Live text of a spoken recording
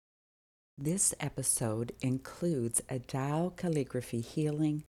This episode includes a Tao calligraphy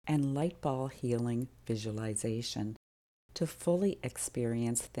healing and light ball healing visualization. To fully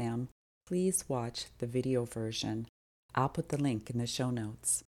experience them, please watch the video version. I'll put the link in the show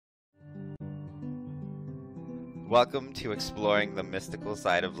notes. Welcome to Exploring the Mystical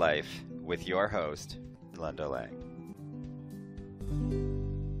Side of Life with your host, Linda Lang.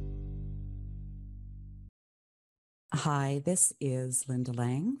 Hi, this is Linda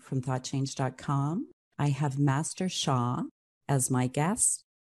Lang from ThoughtChange.com. I have Master Sha as my guest.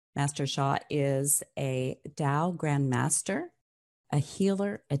 Master Sha is a Tao Grandmaster, a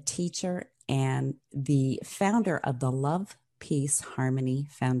healer, a teacher, and the founder of the Love, Peace, Harmony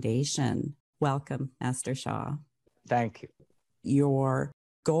Foundation. Welcome, Master Sha. Thank you. Your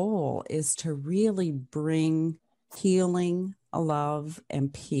goal is to really bring healing, love,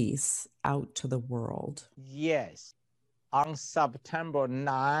 and peace out to the world. Yes. On September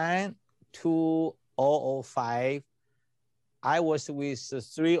 9, 2005, I was with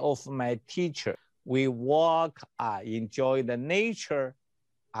three of my teachers. We walk, enjoy the nature.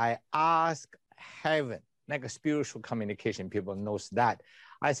 I ask heaven, like a spiritual communication, people knows that.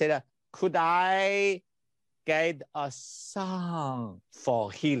 I said, could I get a song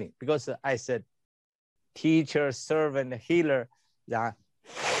for healing? Because I said, teacher, servant, healer,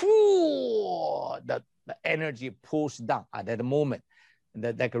 the energy pulls down at that moment.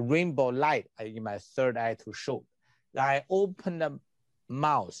 Like a rainbow light in my third eye to show. I open the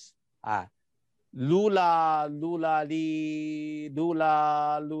mouth, lula, lula, li,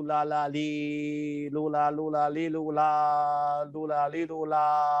 lula, lula, la, li, lula, lula, li, lula, lula, li,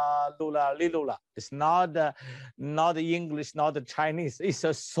 lula, lula, li, lula. It's not English, not the Chinese. It's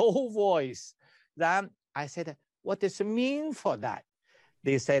a soul voice. Then I said, what does it mean for that?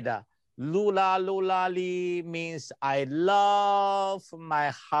 They said, lula, lula, li means I love my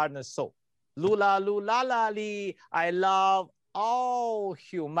heart and soul. Lula, lula, la, li, I love all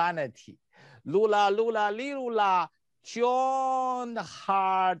humanity. Lula, lula, li, lula, join the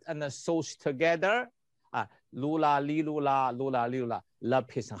heart and the souls together. Lula, li, lula, lula, li, lula, love,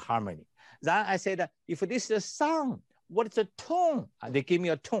 peace, and harmony. Then I said, if this is a song, what is the tone? They give me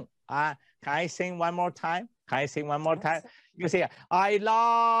a tone. Can I sing one more time? Can I sing one more time? You say, I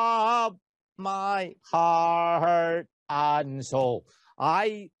love my heart and soul.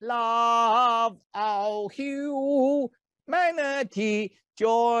 I love all humanity.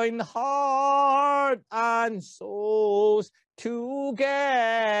 Join heart and souls together.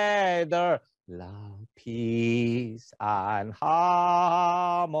 Love, peace, and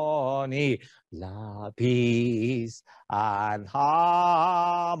harmony. Love, peace, and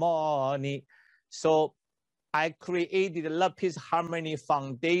harmony. So I created the Love, Peace, Harmony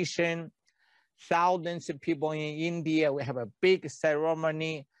Foundation. Thousands of people in India, we have a big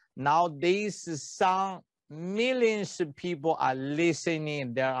ceremony. Now this song, millions of people are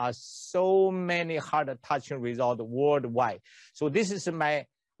listening. There are so many heart-touching results worldwide. So this is my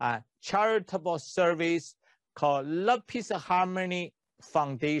charitable service called Love, Peace, Harmony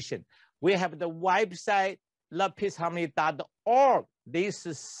Foundation. We have the website, lovepeaceharmony.org. This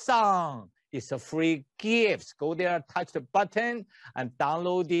song is a free gift. Go there, touch the button, and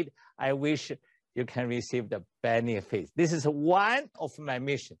download it. I wish you can receive the benefits. This is one of my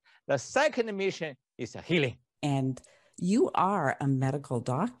mission. The second mission is healing. And you are a medical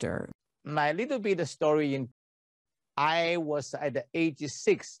doctor. My little bit of story I was at the age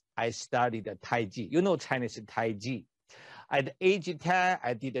 6, I studied Tai Chi. You know Chinese Tai Chi. At age 10,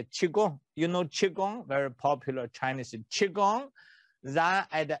 I did the Qigong. You know Qigong, very popular Chinese Qigong. Then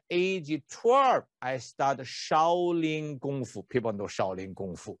at the age 12, I started Shaolin Kung Fu. People know Shaolin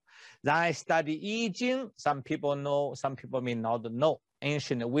Kung Fu. Then I studied I Ching. Some people know, some people may not know.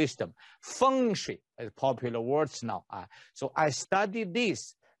 Ancient wisdom. Feng Shui is popular words now. So I studied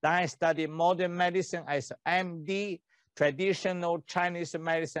this. Then I studied modern medicine as MD, traditional Chinese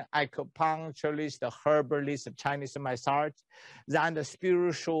medicine, acupuncturist, herbalist, Chinese massage, then the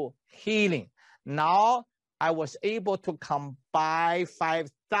spiritual healing. Now I was able to combine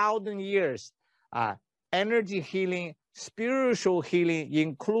 5,000 years energy healing, spiritual healing,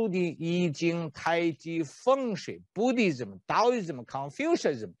 including I Ching, Tai Chi, Feng Shui, Buddhism, Taoism,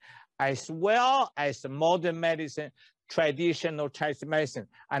 Confucianism, as well as modern medicine, traditional Chinese medicine,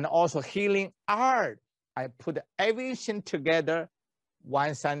 and also healing art. I put everything together,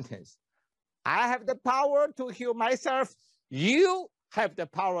 one sentence. I have the power to heal myself. You have the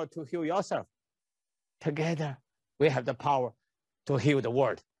power to heal yourself. Together, we have the power to heal the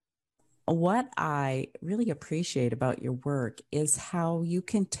world. What I really appreciate about your work is how you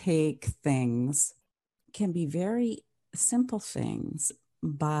can take things, can be very simple things,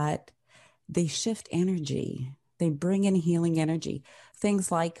 but they shift energy. They bring in healing energy.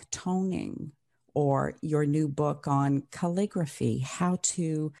 Things like toning or your new book on calligraphy, how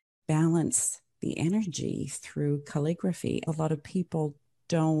to balance the energy through calligraphy. A lot of people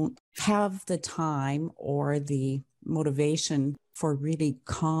don't have the time or the motivation for really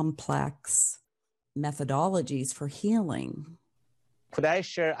complex methodologies for healing. Could I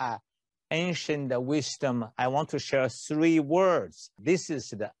share ancient wisdom? I want to share 3 words. This is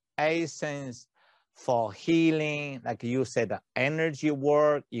the essence for healing. Like you said, the energy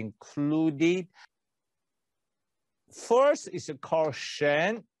work included. First is called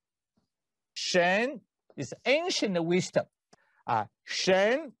Shen. Shen is ancient wisdom.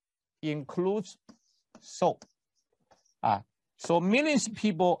 Shen includes soul. So millions of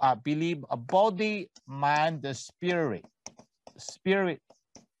people believe a body, mind, the spirit. Spirit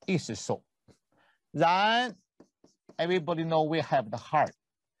is the soul. Then everybody know we have the heart.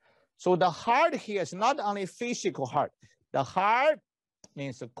 So the heart here is not only physical heart. The heart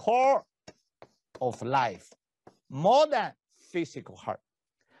means the core of life, more than physical heart.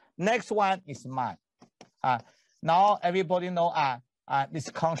 Next one is mind. Now everybody know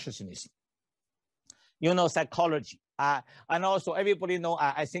this consciousness. You know psychology. And also everybody know,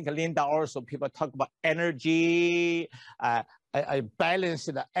 I think Linda also, people talk about energy, balance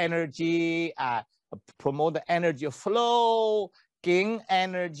the energy, promote the energy flow, gain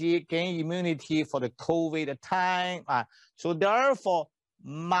energy, gain immunity for the COVID time. So therefore,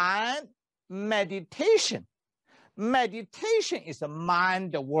 mind meditation. Meditation is a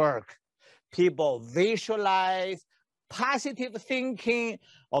mind work. People visualize, positive thinking.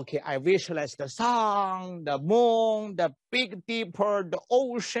 Okay, I visualize the sun, the moon, the big deeper, the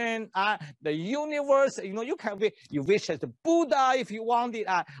ocean, the universe. You know, you visualize the Buddha if you want it,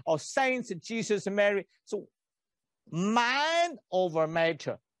 or saints, Jesus, Mary. So mind over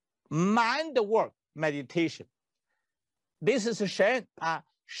matter, mind work, meditation. This is Shen.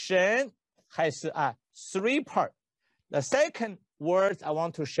 Shen has 3 parts. The second word I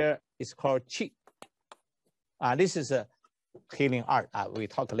want to share is called Qi. This is a healing art. We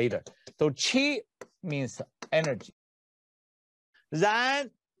talk later. So Qi means energy.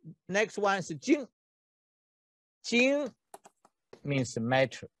 Then next one is Jing. Jing means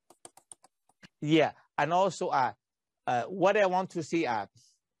matter. Yeah, and also what I want to see,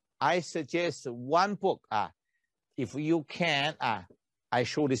 I suggest one book. If you can, I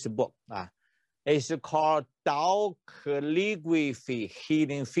show this book. It's called Tao Calligraphy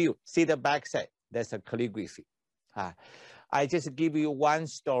Healing Field. See the backside. That's a calligraphy. I just give you one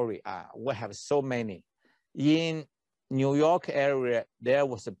story. We have so many. In New York area, there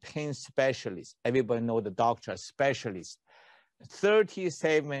was a pain specialist. Everybody know the doctor specialist.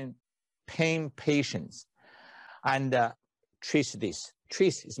 37 pain patients. And trace this.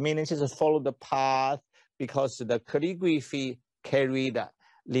 Trace is meaning just follow the path, because the calligraphy carried,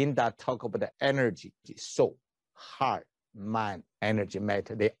 Linda talk about the energy, soul, heart, mind, energy,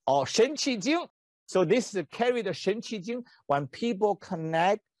 matter. They all Shen Qi Jing. So this is carry the Shen Qi Jing. When people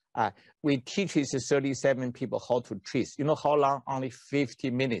connect, we teach these 37 people how to trace. You know how long? Only 50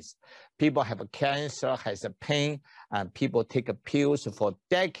 minutes. People have a cancer, has a pain, and people take a pills for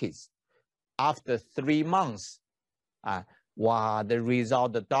decades. After 3 months, wow, the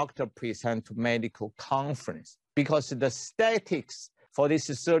result, the doctor present to medical conference, because the statistics for these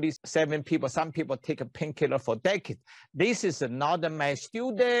 37 people, some people take a painkiller for decades. This is not my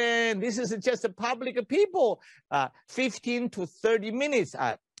student. This is just public people. 15 to 30 minutes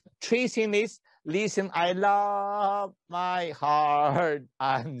tracing this. Listen, I love my heart,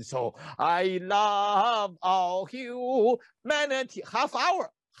 and so I love all humanity. Half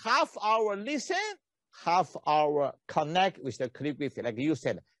hour listen, half hour connect with the calligraphy. Like you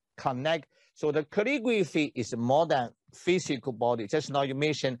said, connect. So the calligraphy is more than physical body. Just now you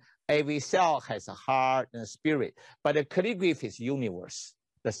mentioned every cell has a heart and a spirit, but the calligraphy is universe.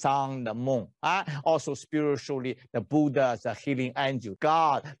 The sun, the moon, also spiritually, the Buddha, the healing angel,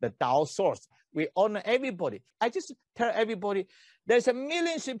 God, the Tao source. We honor everybody. I just tell everybody, there's a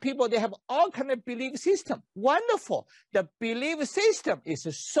millions of people, they have all kind of belief system. Wonderful. The belief system is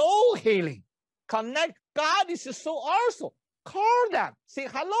soul healing. Connect. God is so also. Call them. Say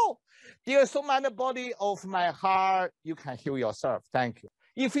hello. Dear soul, mind, body of my heart. You can heal yourself. Thank you.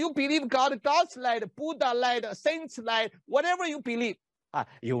 If you believe God, God's light, Buddha light, saints light, whatever you believe.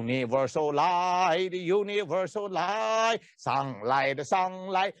 Universal light, sunlight,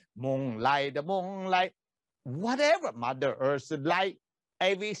 sunlight, moonlight, moonlight, whatever, Mother Earth light,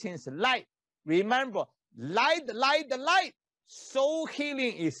 everything's light. Remember, light, light, light. Soul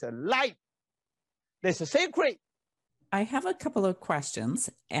healing is light. That's a secret. I have a couple of questions.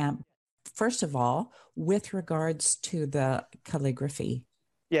 first of all, with regards to the calligraphy,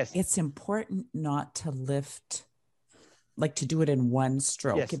 Yes. it's important not to lift, like to do it in one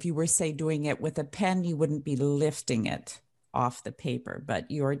stroke. Yes. If you were, say, doing it with a pen, you wouldn't be lifting it off the paper, but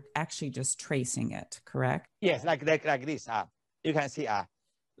you're actually just tracing it, correct? Yes, like this. You can see.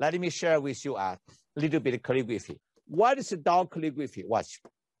 Let me share with you a little bit of calligraphy. What is Dao calligraphy? Watch.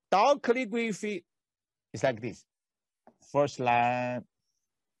 Dao calligraphy is like this. First line,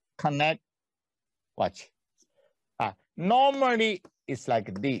 connect. Watch. Normally, it's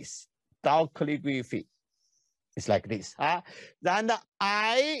like this. Dao calligraphy is like this. Then the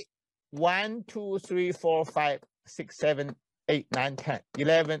I, 1, 2, 3, 4, 5, 6, 7, 8, 9, 10,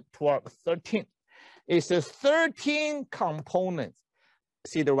 11, 12, 13. It's 13 components.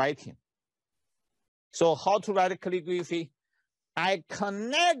 See the writing. So how to write calligraphy? I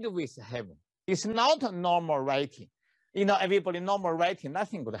connect with heaven. It's not a normal writing. You know, everybody normal writing,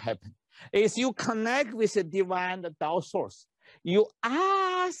 nothing would happen. It's you connect with the divine, the Tao source. You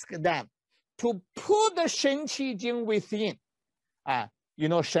ask them to put the Shen Qi Jing within. You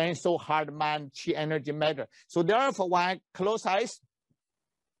know, Shen, soul, heart, mind, Qi, energy, matter. So therefore, when I close eyes,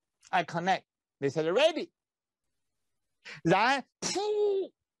 I connect. They said, ready. Then,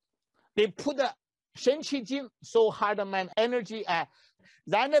 they put the Shen Qi Jing, soul, heart, mind, energy.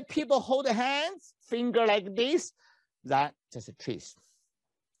 Then the people hold hands, finger like this. Then just a trace.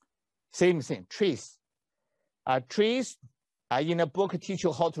 Same thing, trace. Trace, in a book teach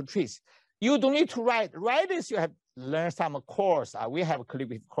you how to trace. You don't need to write. Write this, you have learn some course. We have a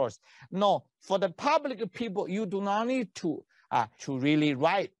calligraphy course. No, for the public people, you do not need to really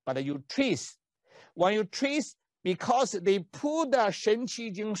write, but you trace. When you trace, because they put the Shen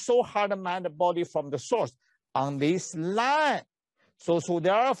Qi Jing, soul, heart, mind, body from the source on this line. So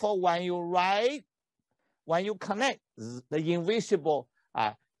therefore, when you write, when you connect, the invisible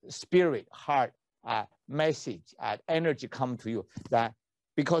spirit, heart, message, energy come to you. That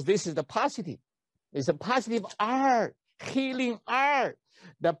because this is the positive. It's a positive art, healing art.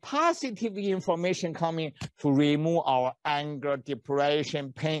 The positive information coming to remove our anger,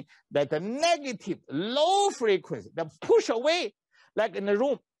 depression, pain. That the negative, low frequency, the push away, like in the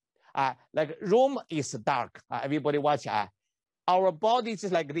room. Like room is dark. Everybody watch. Our body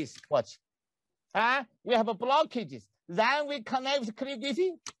is like this. Watch. We have blockages. Then we connect with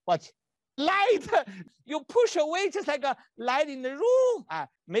calligraphy. Watch. Light. You push away just like a light in the room.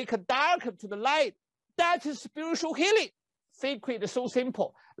 Make it dark to the light. That is spiritual healing. Sacred, so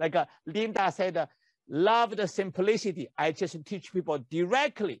simple. Like Linda said, love the simplicity. I just teach people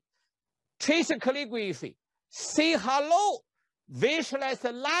directly. Trace calligraphy. Say hello. Visualize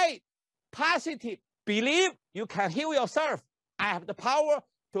the light. Positive. Believe you can heal yourself. I have the power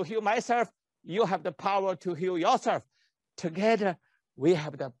to heal myself. You have the power to heal yourself. Together, we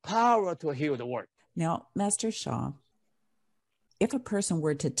have the power to heal the world. Now, Master Sha, if a person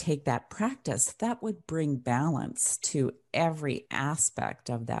were to take that practice, that would bring balance to every aspect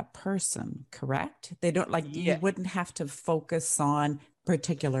of that person, correct? They don't like, you wouldn't have to focus on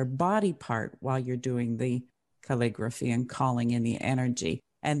particular body part while you're doing the calligraphy and calling in the energy,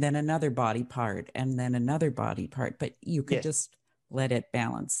 and then another body part, and then another body part, but you could just let it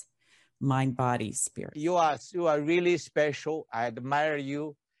balance. Mind, body, spirit. You are really special. I admire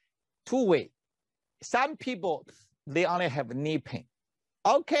you. Two ways. Some people, they only have knee pain.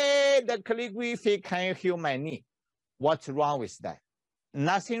 Okay, the calligraphy can heal my knee. What's wrong with that?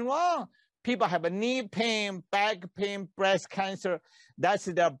 Nothing wrong. People have a knee pain, back pain, breast cancer. That's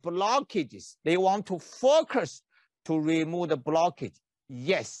their blockages. They want to focus to remove the blockage.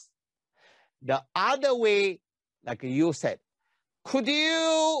 Yes. The other way, like you said, could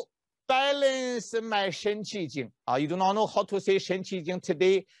you balance my Shen Qi Jing? You do not know how to say Shen Qi Jing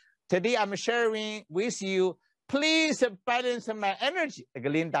today. Today I'm sharing with you. Please balance my energy, like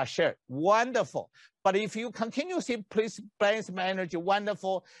Linda shared. Wonderful. But if you continue to say, please balance my energy,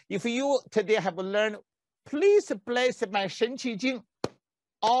 wonderful. If you today have learned, please bless my Shen Qi Jing,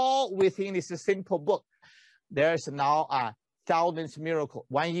 all within this simple book. There's now thousands miracles,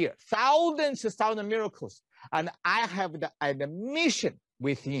 1 year, thousands miracles. And I have the admission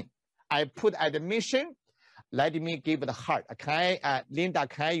within. I put admission. Let me give the heart. Can I, Linda,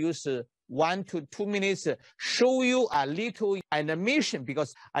 can I use 1 to 2 minutes show you a little animation,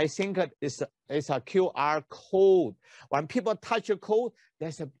 because I think it's a QR code. When people touch a code,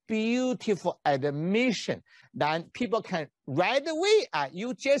 there's a beautiful animation. Then people can right away,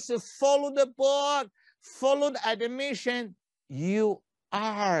 you just follow the board, follow the animation, you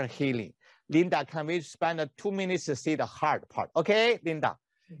are healing. Linda, can we spend 2 minutes to see the heart part? Okay, Linda.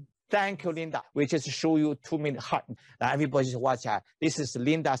 Thank you, Linda. We just show you 2 minute heart. Now everybody just watch. This is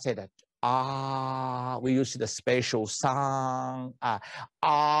Linda said We use the special sound.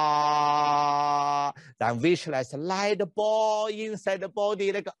 Then visualize the light ball inside the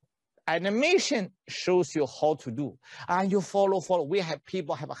body. Like animation shows you how to do, and you follow. We have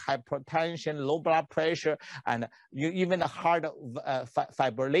people have hypertension, low blood pressure, and even the heart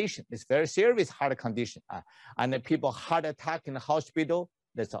fibrillation. It's very serious heart condition. And the people heart attack in the hospital.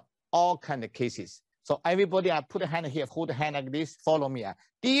 There's all kind of cases. So everybody, I put a hand here, hold a hand like this. Follow me.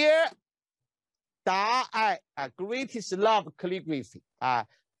 Dear Da I, greatest love calligraphy.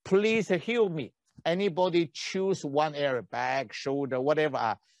 Please heal me. Anybody choose one area, back, shoulder,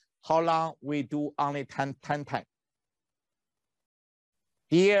 whatever. How long we do? Only 10 times.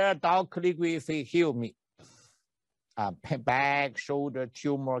 Dear Da calligraphy, heal me. Back, shoulder,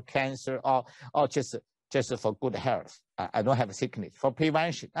 tumor, cancer, or just for good health. I don't have sickness. For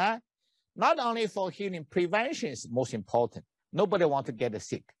prevention. Not only for healing, prevention is most important. Nobody wants to get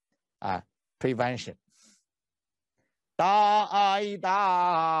sick. Prevention. Da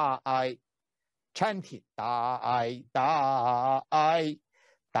I, chanting. Da I,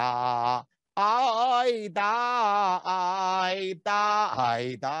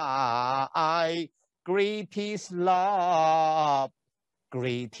 greatest love,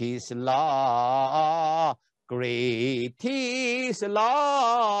 greatest love. Greatest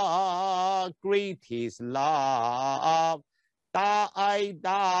love, greatest love. Da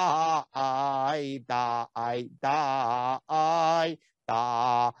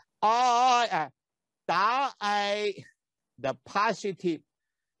I, the positive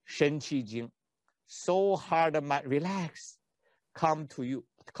神气经 so hard mind relax, come to you,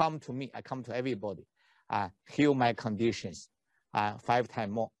 come to me, I come to everybody, heal my conditions, 5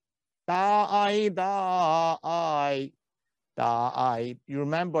 times more. You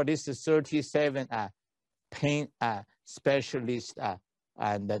remember this is 37 pain specialist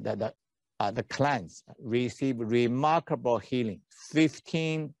and the clients receive remarkable healing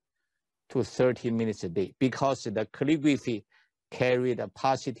 15 to 30 minutes a day because the calligraphy carry the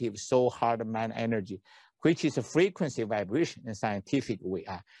positive soul heart mind energy, which is a frequency vibration in scientific way.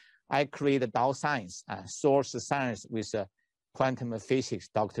 I created Dao science, source science with quantum physics,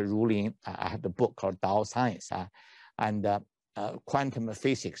 Dr. Ru Lin. I have the book called Dao Science, and quantum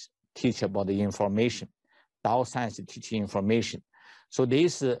physics teach about the information. Dao Science teach information. So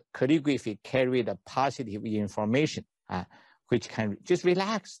this calligraphy carry the positive information, which can just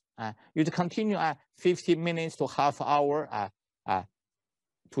relax. You continue 15 minutes to half hour,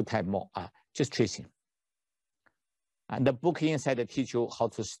 2 times more, just tracing. And the book inside teach you how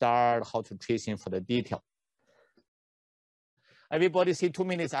to start, how to tracing for the detail. Everybody see 2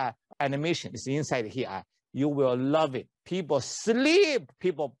 minutes animation is inside here. You will love it. People sleep.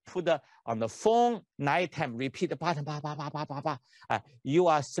 People put on the phone, nighttime, repeat the button, you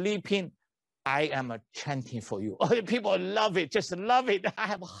are sleeping. I am chanting for you. People love it, just love it. I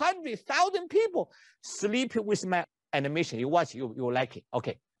have 100,000 people sleeping with my animation. You watch, you like it.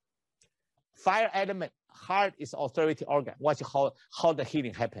 Okay. Fire element, heart is authority organ. Watch how the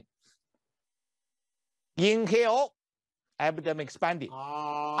healing happen. Inhale. Abdomen expanding.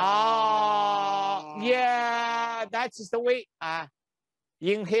 Yeah, that's the way.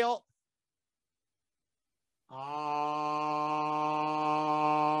 Inhale.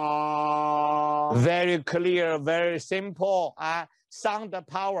 Very clear, very simple. Sound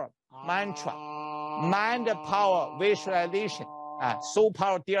power, mantra. Mind power, visualization. Soul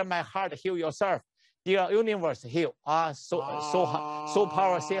power, dear my heart, heal yourself. Dear universe, heal. Soul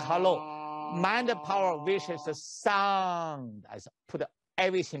power, say hello. Mind power, vision is the sound. I put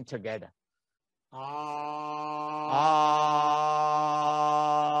everything together.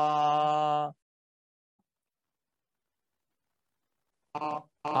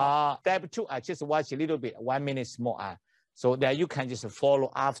 Step 2, I just watch a little bit, 1 minute more. So that you can just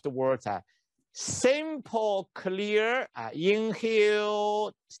follow afterwards. Simple, clear.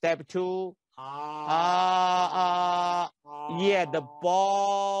 Inhale. Step 2. Yeah, the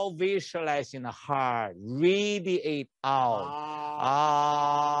ball visualizing the heart, radiate out.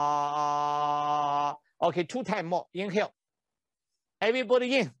 Okay, 2 times more. Inhale.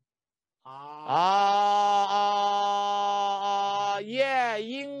 Everybody in. Yeah,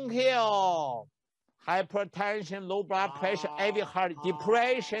 inhale. Hypertension, low blood pressure, heavy heart,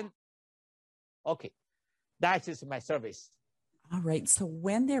 depression. Okay, that is my service. All right. So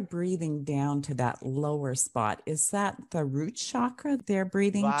when they're breathing down to that lower spot, is that the root chakra they're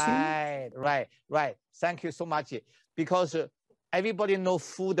breathing to? Right. Thank you so much. Because everybody knows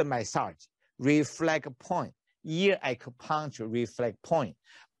foot massage, reflect point, ear acupuncture, reflect point.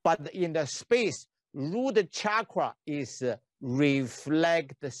 But in the space, root chakra is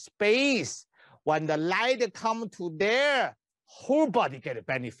reflect the space. When the light come to there, whole body get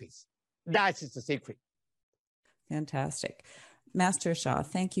benefits. That is the secret. Fantastic. Master Sha,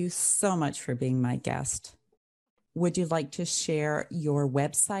 thank you so much for being my guest. Would you like to share your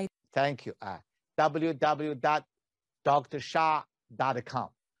website? Thank you. www.drsha.com.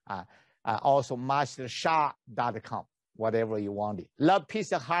 Also mastersha.com, whatever you want it.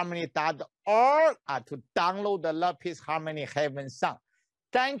 lovepeaceharmony.org to download the Love Peace Harmony Heaven song.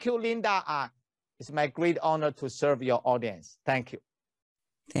 Thank you, Linda. It's my great honor to serve your audience. Thank you.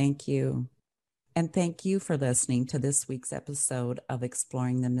 Thank you. And thank you for listening to this week's episode of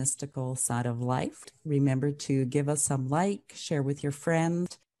Exploring the Mystical Side of Life. Remember to give us some like, share with your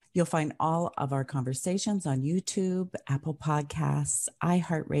friends. You'll find all of our conversations on YouTube, Apple Podcasts,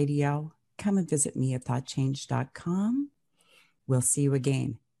 iHeartRadio. Come and visit me at thoughtchange.com. We'll see you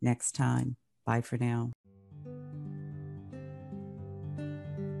again next time. Bye for now.